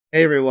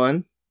Hey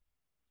everyone,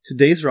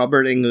 today's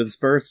Robert Englund's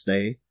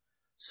birthday,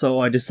 so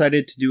I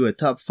decided to do a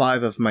top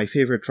 5 of my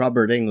favorite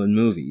Robert Englund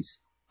movies.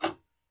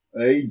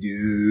 Hey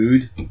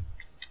dude.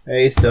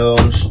 Hey Stone.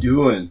 What you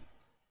doing?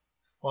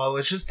 Well, I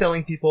was just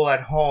telling people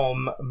at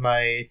home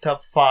my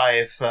top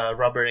 5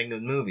 Robert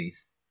Englund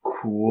movies.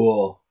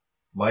 Cool.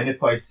 Mind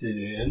if I sit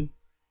in?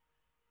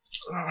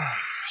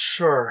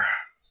 Sure.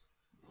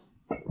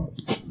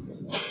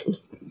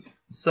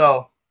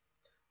 So,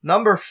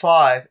 number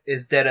 5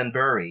 is Dead and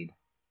Buried.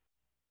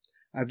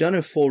 I've done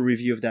a full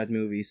review of that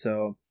movie,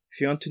 so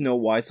if you want to know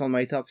why it's on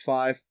my top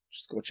 5,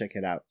 just go check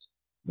it out.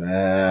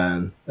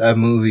 Man, that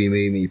movie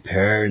made me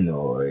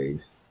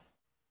paranoid.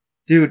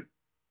 Dude,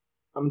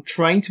 I'm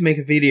trying to make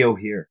a video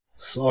here.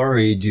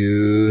 Sorry,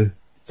 dude.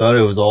 Thought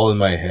it was all in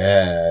my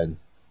head.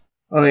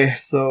 Okay,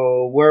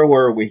 so where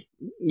were we?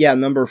 Yeah,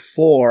 number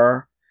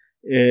 4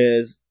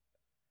 is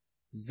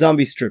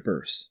Zombie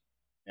Strippers.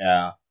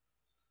 Yeah.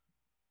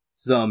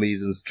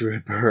 Zombies and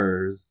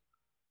strippers.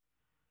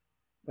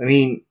 I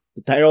mean,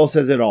 the title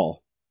says it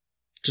all.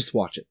 Just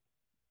watch it.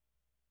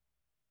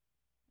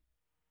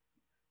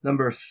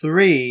 Number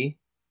 3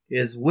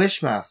 is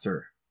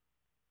Wishmaster.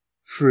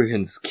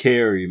 Friggin'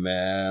 scary,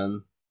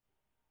 man.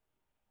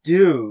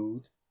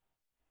 Dude.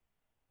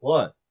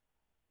 What?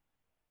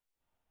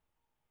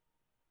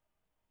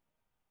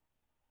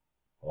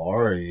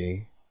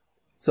 Sorry.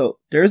 So,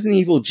 there's an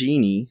evil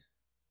genie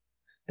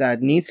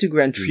that needs to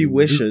grant 3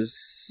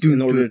 wishes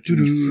in order to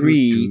be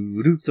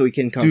free so he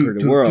can conquer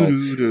the world.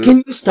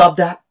 Can you stop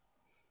that?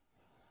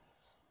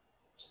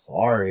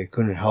 Sorry,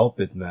 couldn't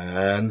help it,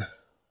 man.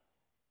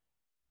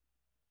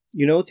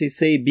 You know, they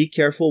say be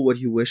careful what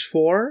you wish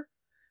for,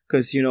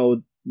 because, you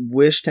know,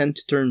 wish tend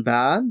to turn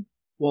bad.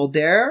 Well,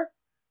 there,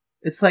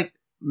 it's like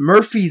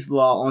Murphy's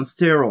Law on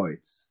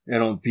steroids.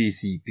 And on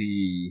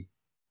PCP.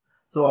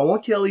 So I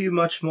won't tell you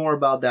much more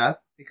about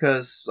that,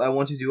 because I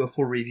want to do a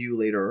full review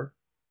later.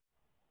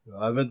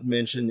 I haven't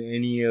mentioned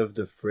any of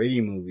the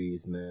Freddy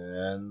movies,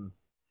 man.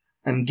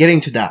 I'm getting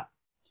to that.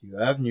 Do you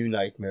have New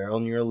Nightmare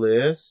on your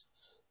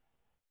list?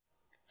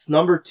 It's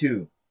number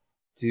 2.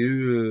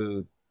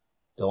 Dude,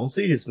 don't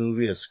say this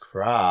movie is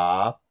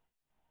crap.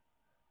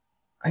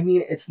 I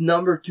mean, it's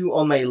number 2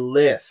 on my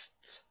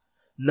list,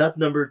 not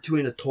number 2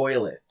 in the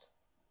toilet.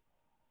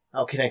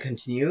 How can I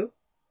continue?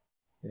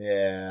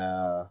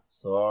 Yeah,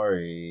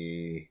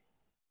 sorry.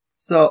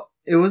 So,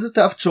 it was a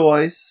tough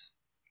choice.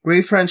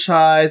 Great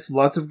franchise,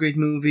 lots of great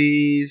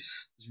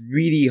movies. It's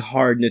really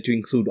hard not to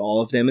include all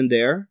of them in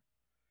there.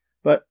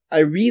 But I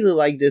really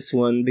like this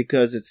one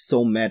because it's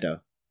so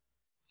meta.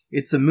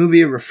 It's a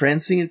movie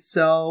referencing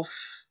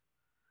itself.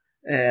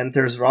 And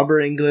there's Robert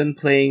Englund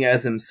playing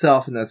as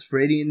himself and as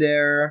Freddy in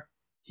there.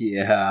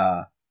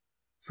 Yeah.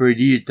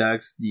 Freddy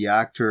attacks the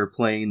actor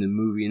playing the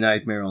movie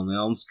Nightmare on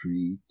Elm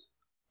Street.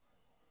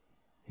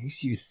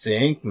 Makes you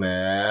think,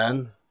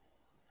 man.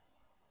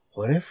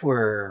 What if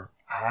we're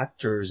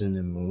actors in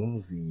the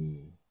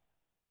movie?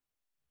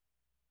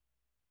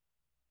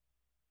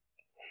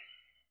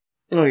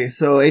 Okay,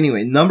 so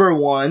anyway, number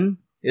 1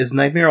 is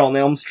Nightmare on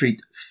Elm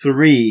Street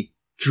 3,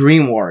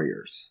 Dream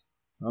Warriors.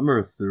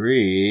 Number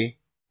 3?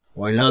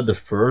 Why not the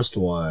first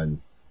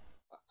one?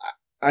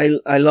 I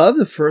love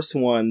the first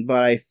one,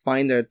 but I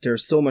find that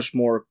there's so much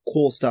more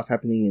cool stuff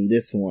happening in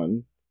this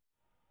one.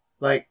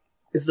 Like,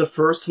 it's the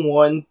first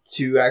one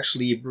to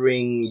actually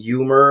bring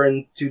humor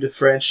into the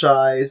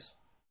franchise.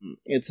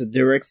 It's a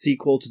direct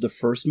sequel to the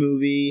first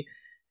movie,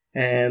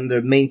 and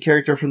the main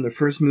character from the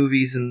first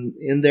movie is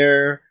in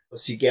there.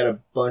 So you get a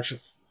bunch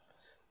of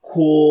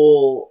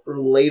cool,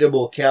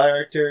 relatable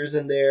characters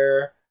in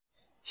there.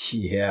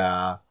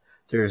 Yeah,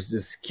 there's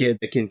this kid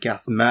that can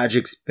cast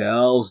magic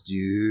spells,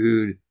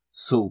 dude.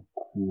 So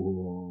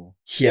cool.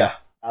 Yeah,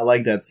 I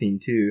like that scene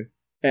too.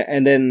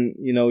 And then,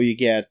 you know, you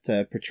get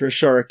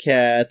Patricia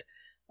Arquette,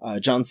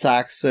 John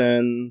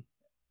Saxon,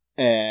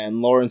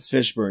 and Lawrence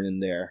Fishburne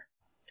in there.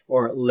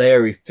 Or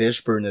Larry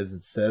Fishburne, as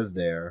it says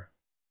there.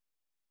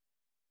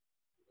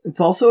 It's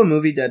also a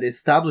movie that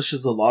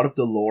establishes a lot of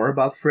the lore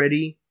about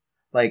Freddy.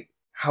 Like,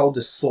 how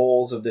the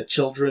souls of the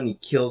children he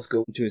kills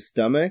go into his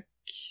stomach.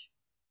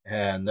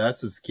 And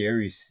that's a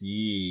scary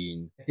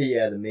scene.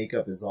 Yeah, the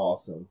makeup is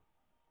awesome.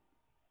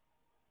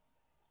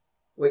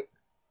 Wait,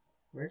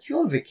 weren't you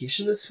on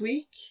vacation this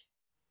week?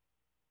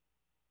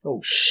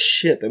 Oh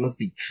shit, I must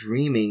be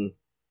dreaming.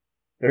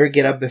 Better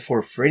get up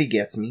before Freddy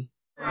gets me.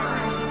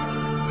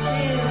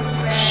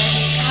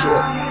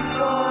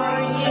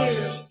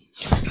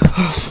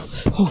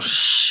 Oh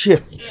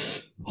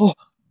shit. Oh,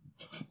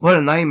 what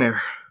a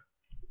nightmare.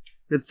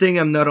 Good thing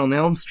I'm not on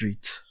Elm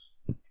Street.